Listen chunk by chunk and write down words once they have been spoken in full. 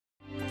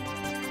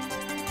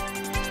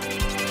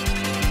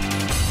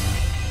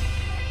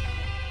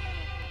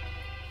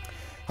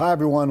Hi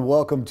everyone,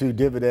 welcome to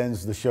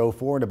Dividends, the show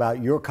for and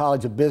about your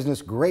College of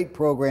Business. Great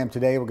program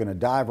today. We're going to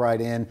dive right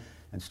in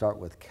and start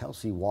with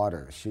Kelsey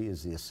Waters. She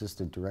is the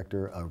Assistant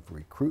Director of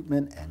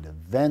Recruitment and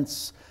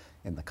Events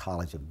in the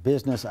College of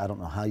Business. I don't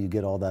know how you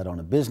get all that on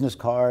a business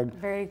card.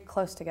 Very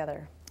close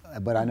together.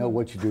 But I know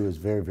what you do is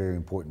very, very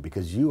important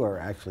because you are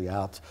actually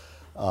out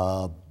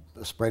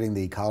spreading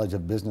the College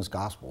of Business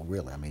gospel,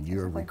 really. I mean,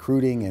 you're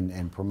recruiting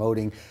and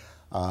promoting.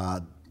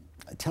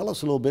 Tell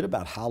us a little bit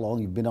about how long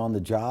you've been on the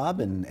job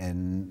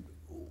and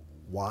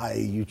why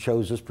you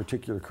chose this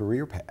particular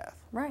career path.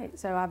 Right,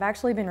 so I've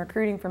actually been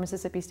recruiting for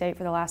Mississippi State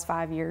for the last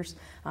 5 years.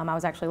 I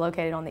was actually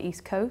located on the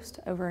East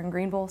Coast over in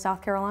Greenville,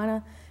 South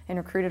Carolina, and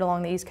recruited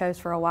along the East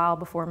Coast for a while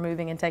before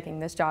moving and taking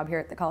this job here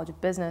at the College of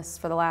Business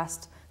for the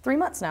last 3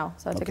 months now.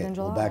 So I took it in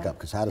July. Well, back up,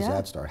 because how does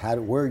that start?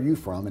 Where are you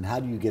from and how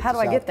do you get to How do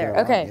I get there?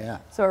 Carolina? Okay, yeah.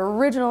 So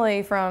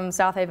originally from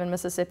South Haven,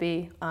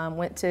 Mississippi,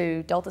 went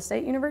to Delta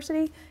State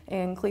University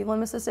in Cleveland,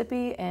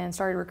 Mississippi, and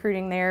started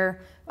recruiting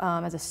there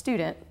as a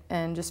student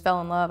and just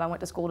fell in love. I went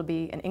to school to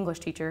be an English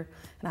teacher,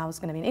 and I was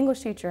going to be an English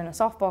teacher and a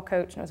softball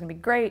coach, and it was going to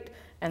be great.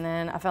 And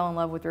then I fell in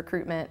love with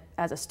recruitment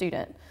as a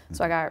student.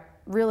 So I got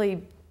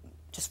really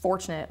just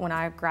fortunate when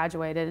I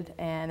graduated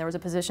and there was a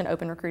position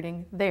open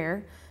recruiting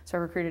there. So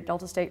I recruited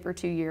Delta State for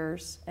 2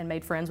 years and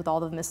made friends with all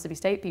the Mississippi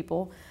State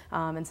people.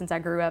 And since I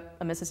grew up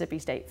a Mississippi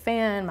State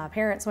fan, my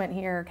parents went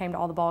here, came to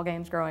all the ball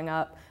games growing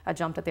up, I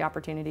jumped at the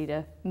opportunity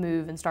to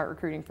move and start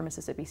recruiting for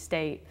Mississippi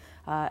State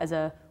as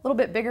a little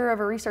bit bigger of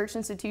a research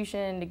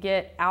institution to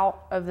get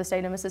out of the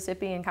state of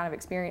Mississippi and kind of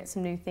experience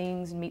some new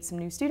things and meet some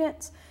new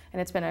students.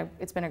 And it's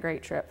been a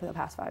great trip for the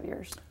past 5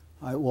 years.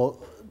 All right,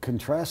 well,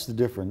 contrast the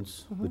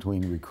difference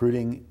between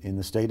recruiting in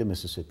the state of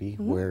Mississippi,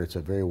 where it's a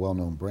very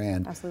well-known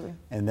brand, Absolutely.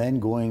 and then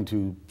going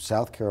to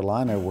South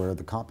Carolina, where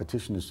the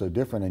competition is so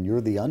different, and you're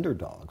the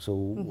underdog. So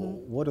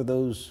what are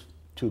those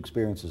two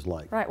experiences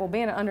like? Right, well,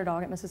 being an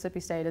underdog at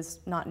Mississippi State is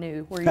not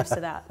new. We're used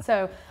to that.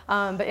 So,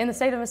 but in the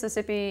state of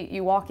Mississippi,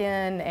 you walk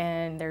in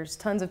and there's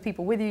tons of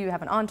people with you, you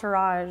have an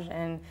entourage,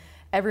 and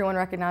everyone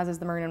recognizes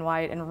the maroon and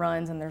white and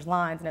runs, and there's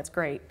lines, and it's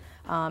great.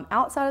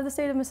 Outside of the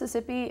state of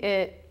Mississippi,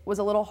 it was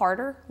a little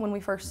harder when we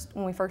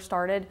first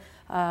started.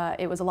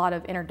 It was a lot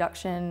of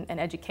introduction and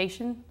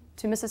education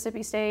to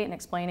Mississippi State and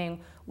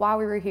explaining why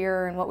we were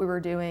here and what we were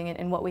doing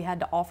and what we had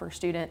to offer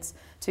students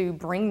to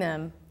bring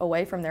them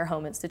away from their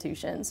home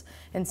institutions.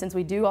 And since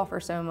we do offer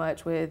so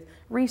much with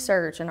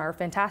research and our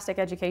fantastic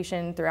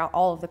education throughout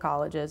all of the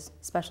colleges,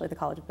 especially the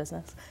College of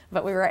Business,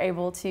 but we were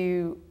able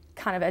to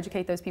kind of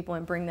educate those people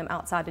and bring them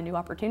outside to new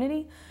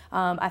opportunity.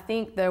 I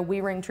think the We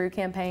Ring True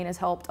campaign has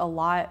helped a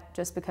lot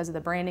just because of the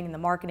branding and the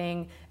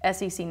marketing.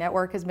 SEC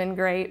Network has been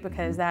great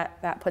because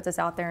that puts us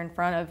out there in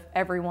front of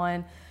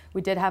everyone.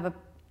 We did have a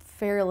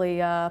fairly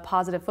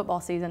positive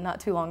football season not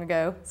too long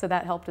ago, so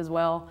that helped as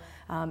well.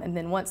 And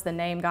then once the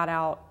name got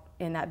out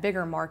in that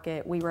bigger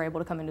market, we were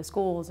able to come into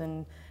schools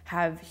and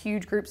have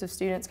huge groups of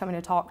students coming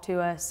to talk to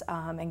us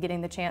and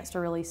getting the chance to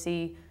really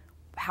see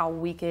how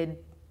we could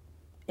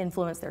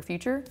influence their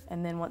future.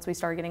 And then once we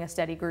started getting a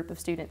steady group of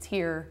students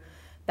here,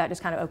 that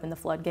just kind of opened the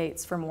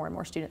floodgates for more and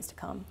more students to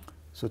come.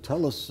 So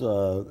tell us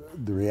the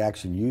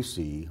reaction you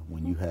see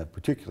when you have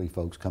particularly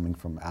folks coming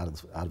from out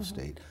of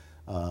state,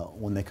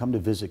 when they come to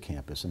visit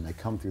campus and they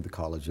come through the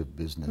College of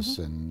Business,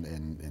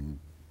 and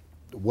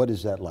what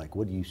is that like?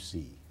 What do you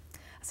see? I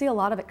see a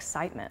lot of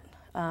excitement.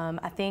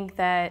 I think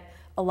that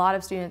a lot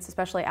of students,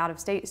 especially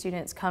out-of-state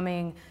students,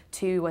 coming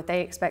to what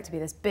they expect to be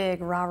this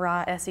big,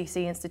 rah-rah SEC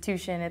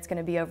institution. It's going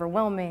to be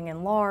overwhelming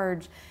and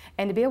large.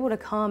 And to be able to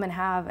come and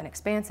have an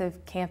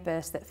expansive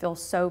campus that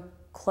feels so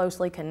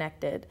closely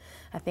connected,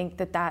 I think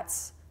that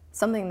that's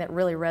something that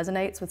really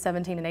resonates with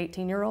 17 and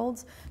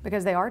 18-year-olds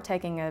because they are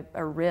taking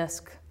a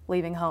risk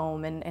leaving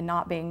home and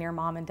not being near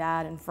mom and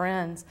dad and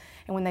friends.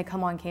 And when they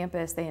come on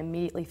campus, they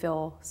immediately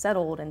feel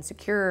settled and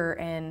secure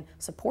and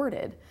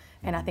supported.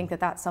 And I think that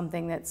that's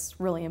something that's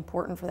really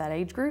important for that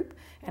age group.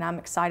 And I'm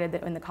excited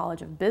that in the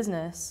College of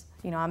Business,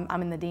 you know,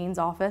 I'm in the dean's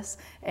office,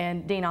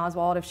 and Dean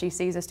Oswald, if she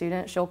sees a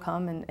student, she'll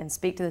come and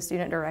speak to the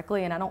student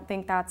directly. And I don't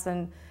think that's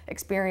an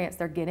experience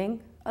they're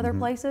getting other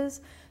places.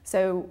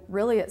 So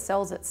really it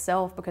sells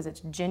itself because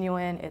it's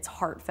genuine, it's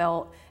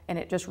heartfelt, and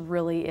it just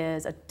really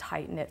is a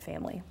tight-knit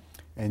family.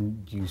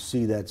 And you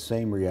see that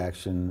same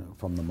reaction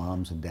from the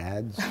moms and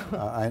dads?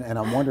 And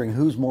I'm wondering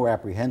who's more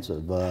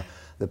apprehensive,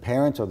 the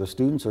parents or the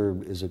students,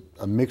 or is it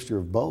a mixture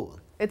of both?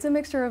 It's a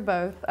mixture of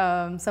both.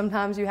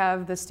 Sometimes you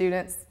have the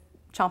students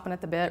chomping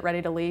at the bit,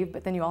 ready to leave,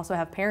 but then you also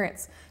have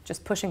parents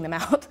just pushing them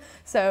out.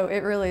 So it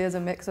really is a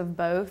mix of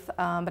both.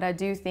 But I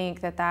do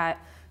think that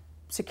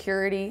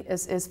security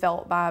is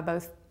felt by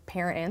both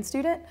parent and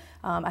student.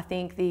 I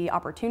think the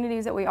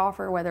opportunities that we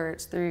offer, whether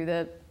it's through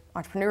the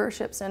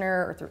Entrepreneurship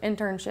Center or through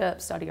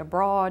internships, study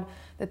abroad,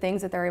 the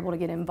things that they're able to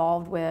get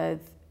involved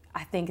with,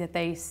 I think that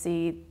they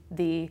see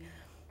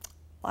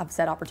I've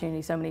said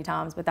opportunity so many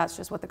times, but that's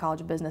just what the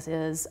College of Business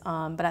is.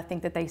 But I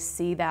think that they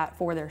see that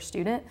for their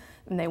student,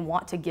 and they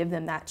want to give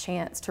them that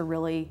chance to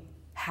really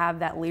have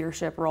that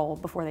leadership role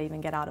before they even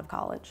get out of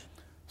college.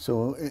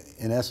 So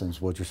in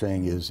essence, what you're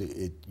saying is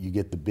you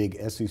get the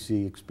big SEC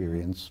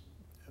experience,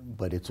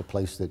 but it's a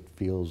place that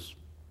feels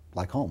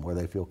like home, where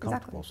they feel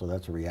comfortable. Exactly. So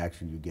that's a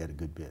reaction you get a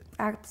good bit.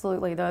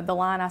 Absolutely. The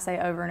line I say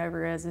over and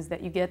over is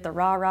that you get the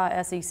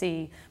rah-rah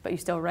SEC, but you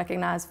still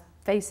recognize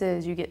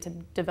faces. You get to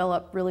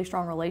develop really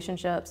strong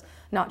relationships,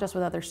 not just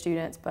with other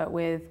students, but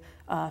with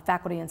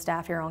faculty and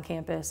staff here on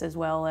campus, as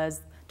well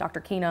as Dr.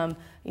 Keenum.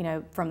 You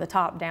know, from the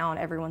top down,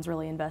 everyone's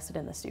really invested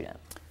in the student.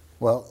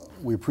 Well,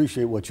 we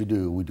appreciate what you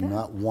do. We do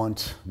not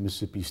want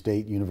Mississippi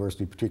State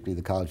University, particularly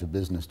the College of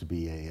Business, to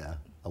be a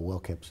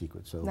well-kept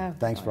secret. So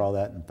thanks for all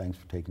that, and thanks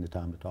for taking the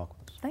time to talk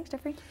with us. Thanks,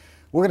 Jeffrey.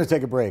 We're going to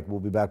take a break.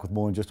 We'll be back with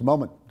more in just a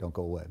moment. Don't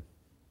go away.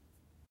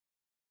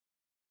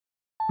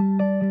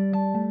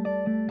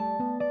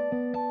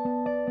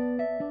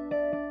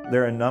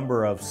 There are a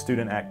number of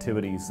student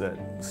activities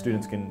that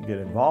students can get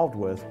involved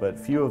with, but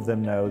few of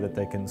them know that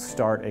they can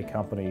start a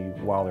company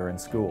while they're in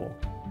school.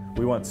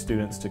 We want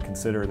students to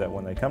consider that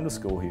when they come to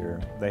school here,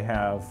 they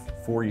have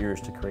 4 years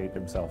to create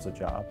themselves a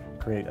job,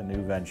 create a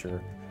new venture,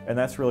 and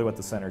that's really what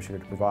the Center's here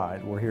to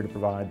provide. We're here to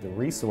provide the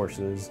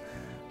resources,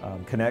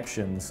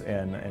 connections,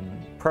 and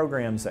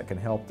programs that can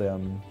help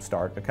them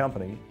start a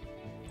company.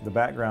 The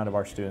background of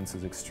our students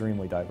is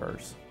extremely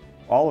diverse.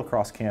 All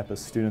across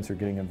campus, students are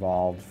getting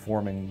involved,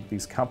 forming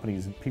these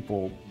companies, and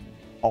people,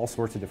 all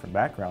sorts of different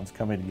backgrounds,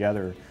 coming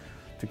together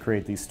to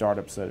create these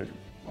startups that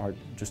are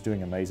just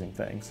doing amazing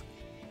things.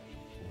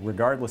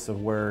 Regardless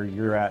of where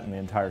you're at in the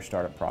entire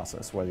startup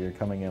process, whether you're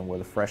coming in with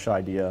a fresh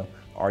idea,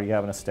 already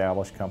have an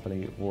established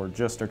company, or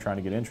just are trying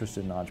to get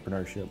interested in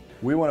entrepreneurship,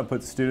 we want to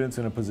put students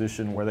in a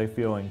position where they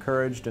feel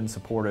encouraged and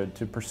supported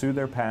to pursue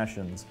their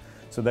passions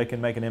so they can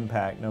make an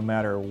impact no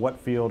matter what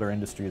field or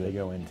industry they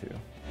go into.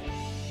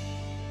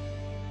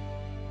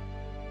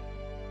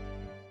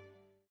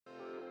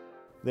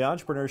 The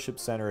Entrepreneurship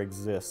Center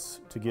exists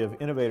to give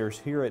innovators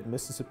here at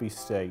Mississippi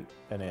State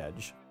an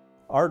edge.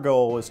 Our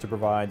goal is to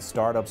provide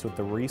startups with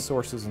the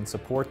resources and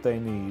support they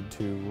need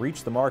to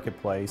reach the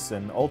marketplace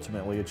and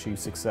ultimately achieve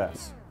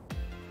success.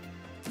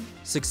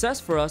 Success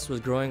for us was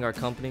growing our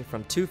company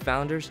from 2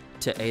 founders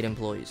to 8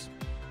 employees.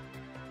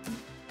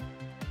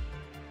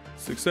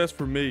 Success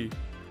for me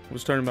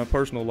was turning my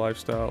personal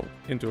lifestyle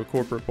into a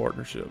corporate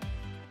partnership.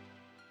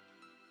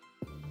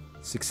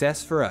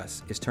 Success for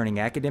us is turning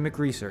academic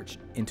research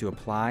into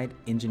applied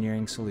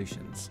engineering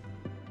solutions.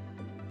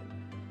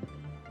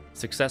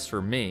 Success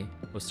for me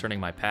was turning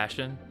my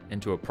passion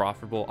into a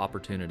profitable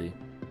opportunity.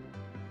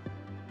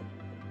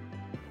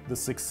 The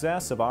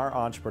success of our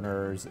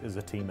entrepreneurs is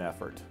a team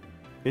effort.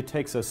 It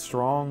takes a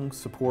strong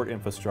support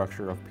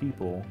infrastructure of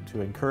people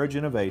to encourage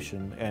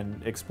innovation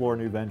and explore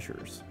new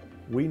ventures.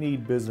 We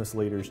need business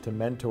leaders to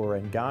mentor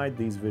and guide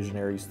these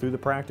visionaries through the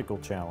practical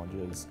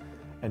challenges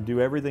and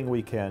do everything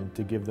we can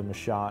to give them a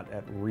shot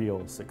at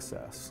real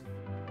success.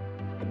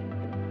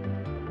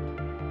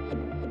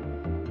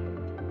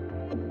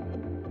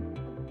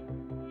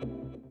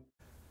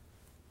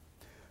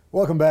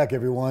 Welcome back,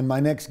 everyone.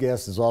 My next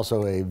guest is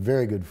also a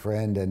very good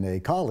friend and a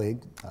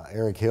colleague,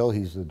 Eric Hill.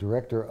 He's the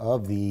director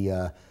of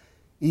the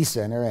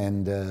E-Center,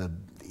 and the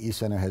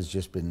E-Center has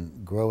just been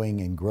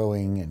growing and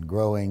growing and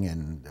growing,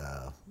 and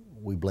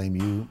we blame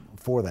you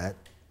for that,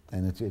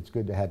 and it's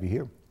good to have you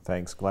here.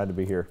 Thanks, glad to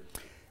be here.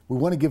 We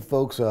want to give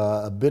folks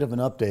a bit of an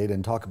update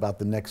and talk about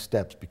the next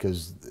steps,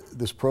 because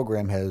this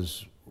program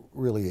has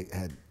really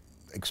had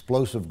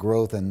explosive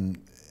growth, and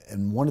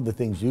one of the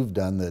things you've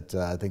done that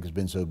I think has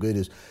been so good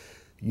is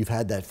you've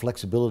had that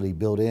flexibility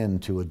built in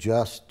to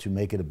adjust to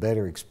make it a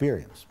better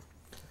experience.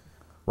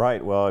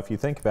 Right, well, if you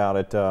think about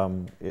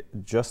it,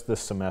 just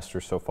this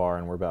semester so far,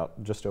 and we're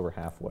about just over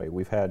halfway,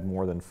 we've had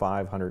more than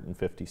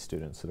 550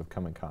 students that have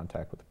come in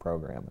contact with the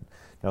program. And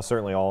now,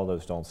 certainly all of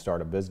those don't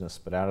start a business,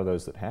 but out of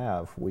those that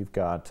have, we've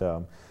got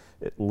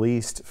at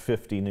least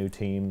 50 new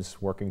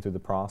teams working through the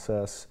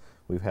process.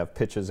 We have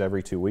pitches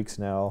every 2 weeks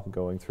now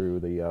going through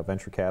the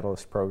Venture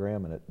Catalyst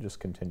program, and it just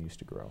continues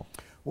to grow.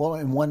 Well,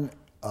 and one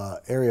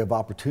area of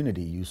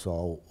opportunity you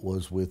saw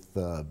was with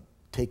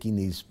taking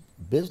these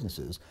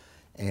businesses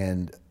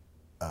and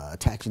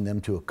attaching them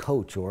to a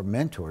coach or a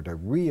mentor to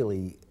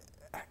really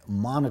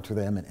monitor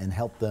them and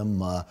help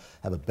them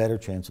have a better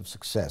chance of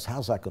success.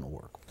 How's that going to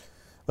work?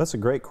 That's a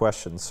great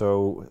question.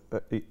 So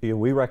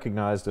we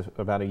recognized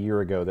about a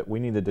year ago that we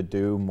needed to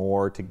do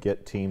more to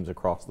get teams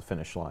across the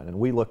finish line. And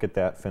we look at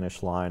that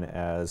finish line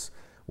as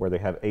where they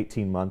have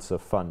 18 months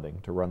of funding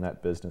to run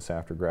that business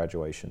after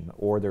graduation,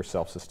 or they're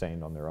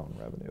self-sustained on their own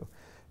revenue.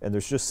 And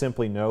there's just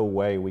simply no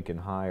way we can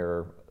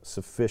hire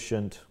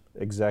sufficient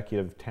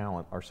executive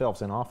talent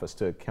ourselves in office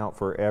to account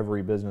for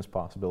every business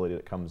possibility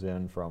that comes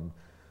in from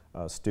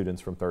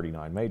students from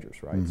 39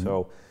 majors, right? Mm-hmm.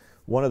 So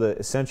one of the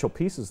essential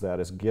pieces of that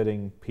is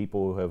getting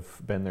people who have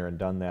been there and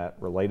done that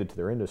related to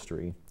their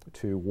industry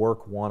to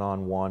work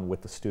one-on-one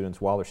with the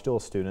students while they're still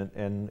a student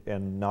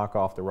and knock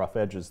off the rough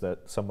edges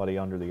that somebody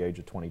under the age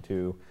of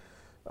 22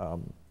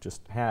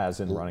 just has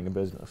in running a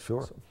business.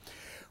 Sure. So.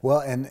 Well,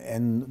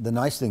 and the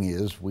nice thing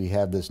is we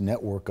have this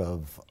network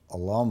of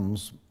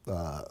alums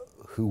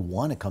who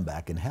want to come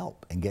back and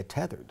help and get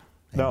tethered.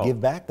 and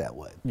give back that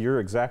way. You're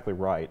exactly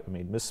right. I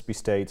mean, Mississippi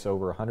State's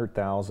over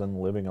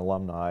 100,000 living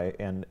alumni,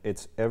 and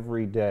it's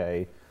every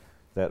day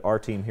that our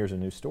team hears a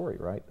new story,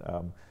 right?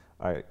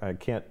 I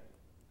can't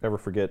ever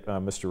forget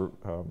Mr.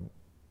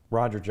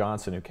 Roger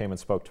Johnson, who came and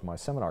spoke to my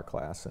seminar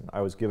class, and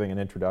I was giving an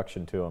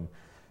introduction to him,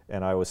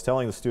 and I was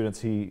telling the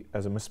students he,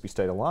 as a Mississippi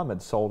State alum,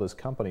 had sold his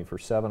company for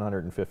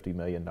 $750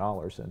 million,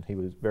 and he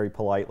was very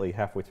politely,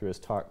 halfway through his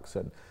talk,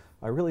 said,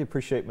 "I really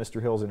appreciate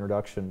Mr. Hill's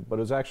introduction, but it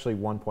was actually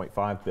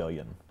 1.5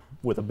 billion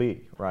with a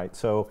B," right?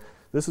 So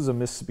this is a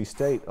Mississippi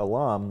State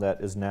alum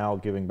that is now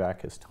giving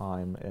back his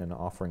time and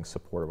offering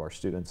support of our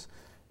students,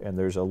 and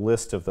there's a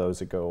list of those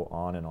that go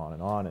on and on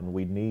and on, and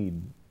we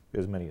need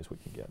as many as we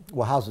can get.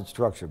 Well, how's it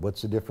structured?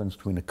 What's the difference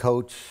between a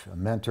coach, a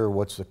mentor?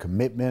 What's the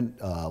commitment?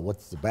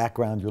 What's the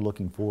background you're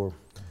looking for?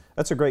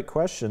 That's a great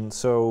question.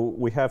 So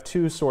we have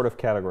two sort of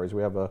categories.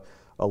 We have a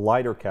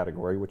lighter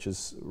category, which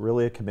is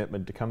really a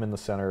commitment to come in the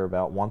center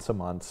about once a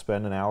month,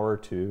 spend an hour or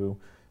two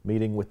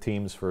meeting with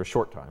teams for a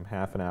short time,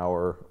 half an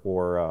hour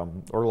or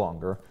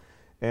longer.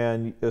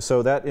 And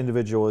so that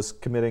individual is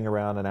committing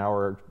around an hour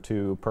or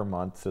two per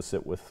month to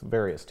sit with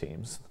various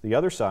teams. The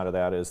other side of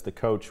that is the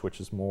coach, which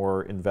is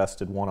more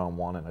invested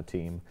one-on-one in a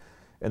team.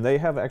 And they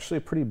have actually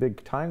a pretty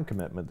big time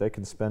commitment. They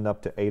can spend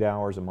up to 8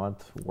 hours a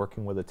month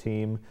working with a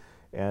team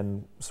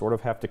and sort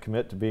of have to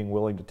commit to being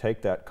willing to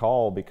take that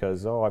call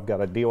because, oh, I've got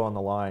a deal on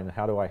the line,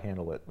 how do I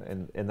handle it?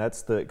 And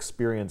that's the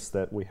experience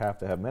that we have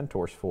to have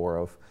mentors for,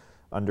 of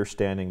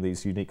understanding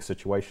these unique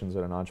situations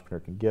that an entrepreneur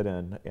can get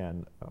in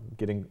and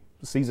getting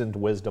seasoned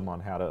wisdom on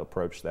how to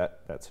approach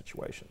that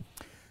situation.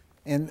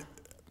 And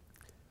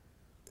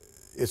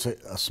it's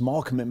a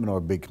small commitment or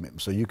a big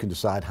commitment, so you can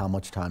decide how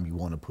much time you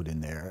want to put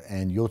in there,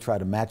 and you'll try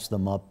to match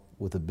them up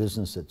with a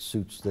business that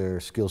suits their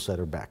skill set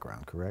or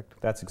background, correct?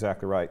 That's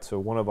exactly right. So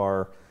one of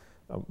our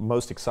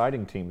most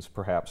exciting teams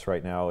perhaps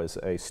right now is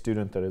a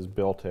student that has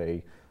built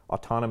a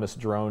autonomous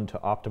drone to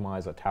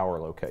optimize a tower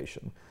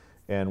location.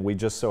 And we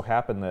just so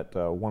happen that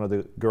one of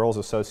the girls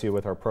associated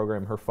with our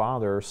program, her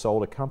father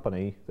sold a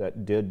company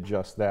that did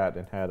just that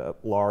and had a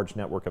large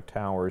network of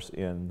towers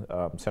in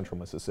central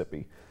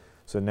Mississippi.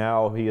 So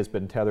now he has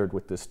been tethered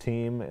with this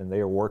team, and they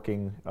are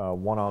working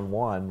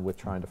one-on-one with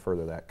trying to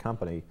further that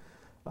company.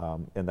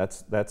 And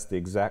that's the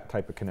exact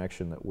type of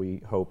connection that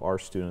we hope our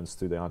students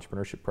through the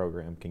entrepreneurship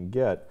program can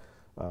get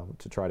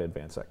to try to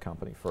advance that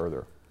company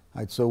further. All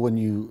right, so when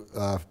you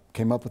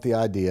came up with the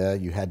idea,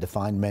 you had to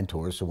find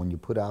mentors. So when you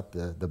put out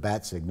the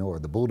bat signal or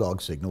the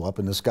bulldog signal up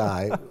in the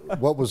sky,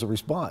 what was the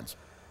response?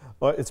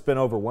 Well, it's been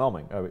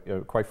overwhelming.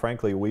 Quite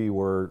frankly, we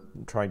were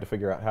trying to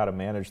figure out how to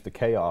manage the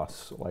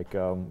chaos, like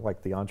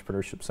the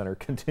Entrepreneurship Center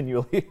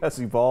continually has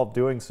evolved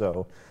doing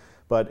so.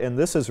 And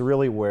this is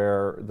really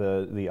where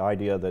the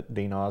idea that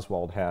Dean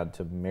Oswald had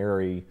to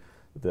marry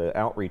the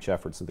outreach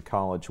efforts of the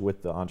college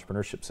with the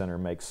Entrepreneurship Center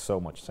makes so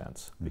much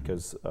sense,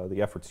 because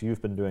the efforts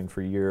you've been doing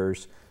for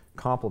years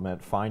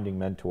complement finding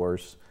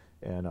mentors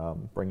and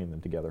bringing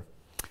them together.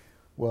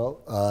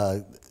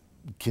 Well,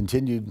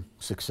 continued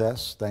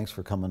success. Thanks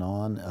for coming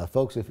on.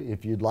 Folks,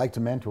 if you'd like to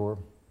mentor,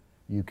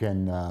 you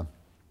can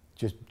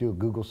just do a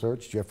Google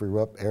search, Jeffrey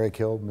Rupp, Eric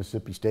Hill,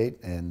 Mississippi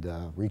State, and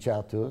reach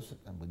out to us.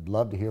 And we'd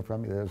love to hear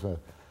from you. There's a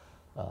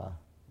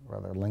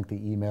rather lengthy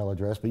email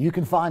address, but you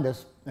can find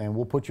us and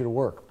we'll put you to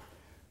work.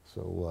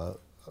 So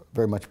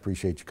very much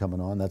appreciate you coming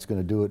on. That's going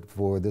to do it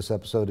for this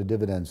episode of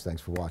Dividends.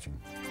 Thanks for watching.